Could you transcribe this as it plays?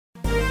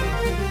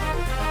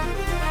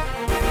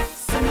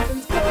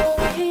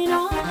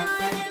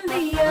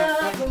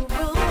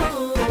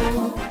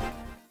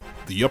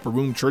The Upper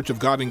Room Church of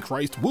God in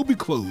Christ will be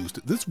closed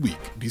this week,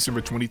 December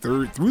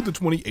 23rd through the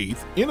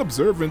 28th, in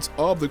observance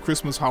of the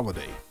Christmas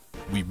holiday.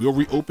 We will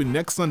reopen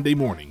next Sunday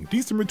morning,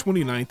 December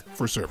 29th,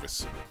 for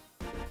service.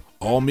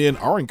 All men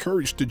are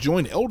encouraged to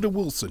join Elder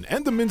Wilson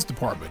and the men's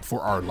department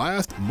for our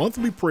last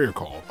monthly prayer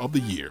call of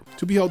the year,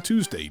 to be held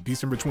Tuesday,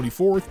 December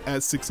 24th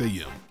at 6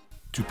 a.m.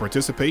 To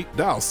participate,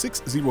 dial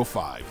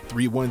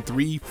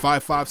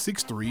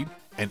 605-313-5563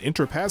 and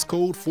enter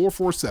passcode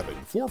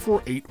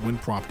 447-448 when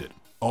prompted.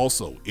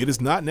 Also, it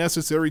is not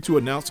necessary to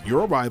announce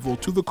your arrival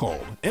to the call,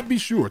 and be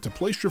sure to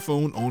place your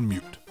phone on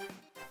mute.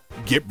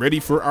 Get ready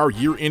for our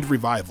year-end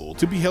revival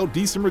to be held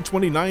December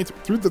 29th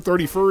through the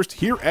 31st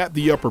here at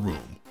the Upper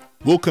Room.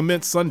 We'll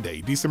commence Sunday,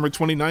 December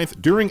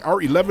 29th during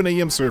our 11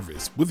 a.m.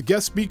 service with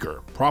guest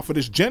speaker,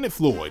 Prophetess Janet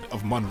Floyd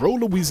of Monroe,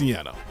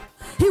 Louisiana.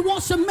 He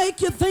wants to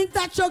make you think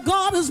that your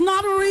God is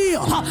not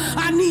real.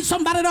 I need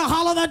somebody to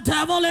holler, the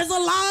devil is a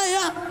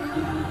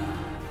liar.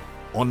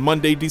 On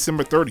Monday,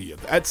 December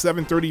 30th at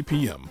 7:30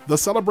 p.m., the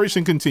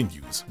celebration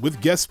continues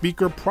with guest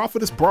speaker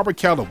Prophetess Barbara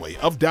Calloway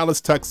of Dallas,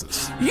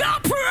 Texas. Your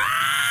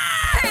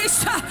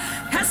praise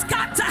has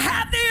got to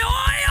have the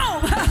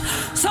oil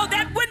so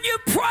that when you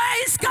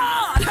praise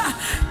God,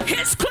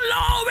 His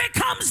glory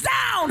comes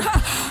down.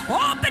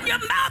 Open your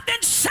mouth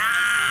and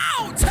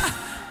shout.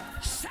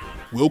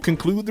 We'll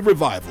conclude the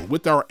revival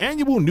with our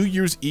annual New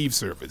Year's Eve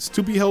service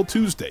to be held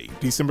Tuesday,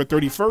 December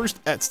 31st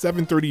at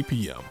 7:30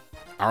 p.m.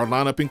 Our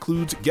lineup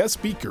includes guest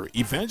speaker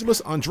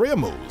Evangelist Andrea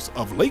Mose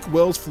of Lake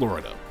Wells,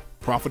 Florida.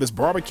 Prophetess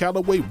Barbara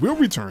Calloway will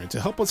return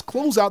to help us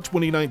close out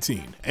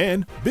 2019,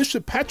 and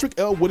Bishop Patrick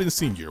L. Wooden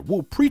Sr.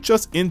 will preach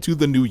us into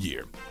the new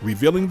year,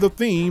 revealing the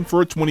theme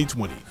for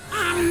 2020.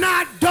 I'm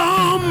not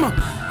dumb,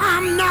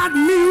 I'm not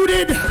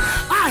muted,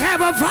 I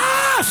have a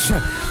voice,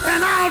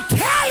 and I'll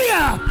tell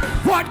you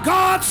what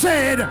God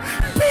said.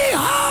 Be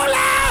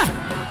holy,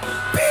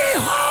 be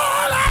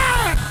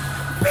holy,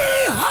 be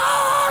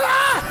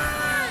holy,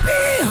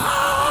 be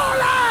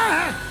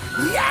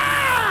holy,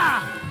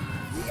 yeah!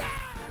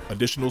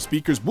 Additional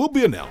speakers will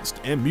be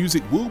announced, and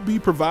music will be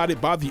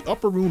provided by the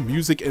Upper Room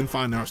Music and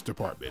Fine Arts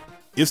Department.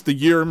 It's the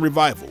Year in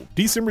Revival,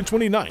 December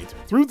 29th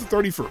through the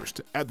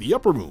 31st at the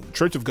Upper Room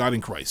Church of God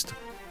in Christ.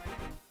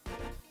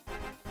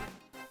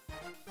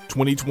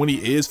 2020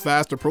 is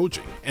fast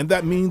approaching, and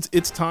that means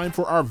it's time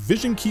for our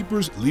Vision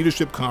Keepers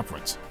Leadership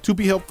Conference to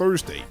be held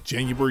Thursday,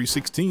 January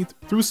 16th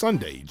through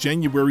Sunday,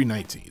 January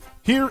 19th,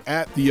 here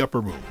at the Upper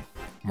Room.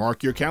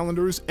 Mark your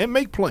calendars and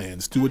make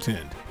plans to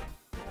attend.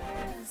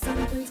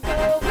 Something's going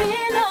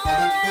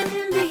on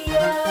in the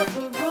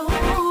upper